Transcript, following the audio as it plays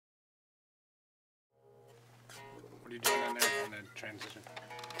What are you doing on there on that transition?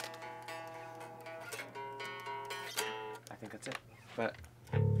 I think that's it. But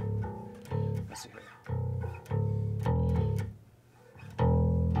let's see here.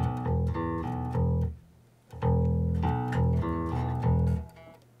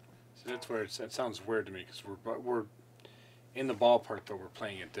 So that's where it sounds weird to me because we're in the ballpark, but we're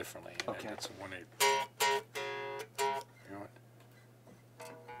playing it differently. And Okay. That's 1/8. You know what?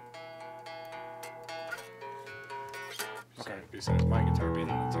 Okay. Besides my guitar being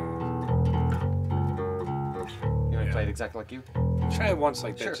on it too. You want to play it exactly like you? Try it once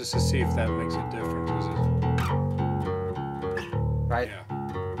like that, Sure. just to see if that makes a difference. Right? Yeah.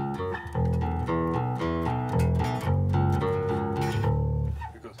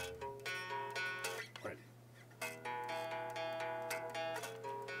 Here it goes. Right.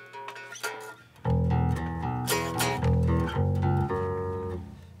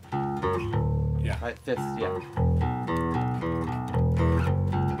 Yeah. Right, fifth, yeah.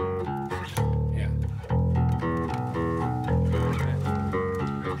 Yeah.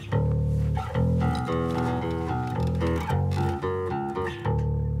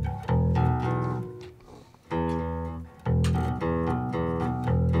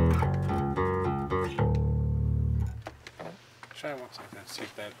 Try it once like that, see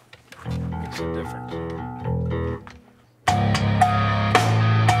if that makes a difference.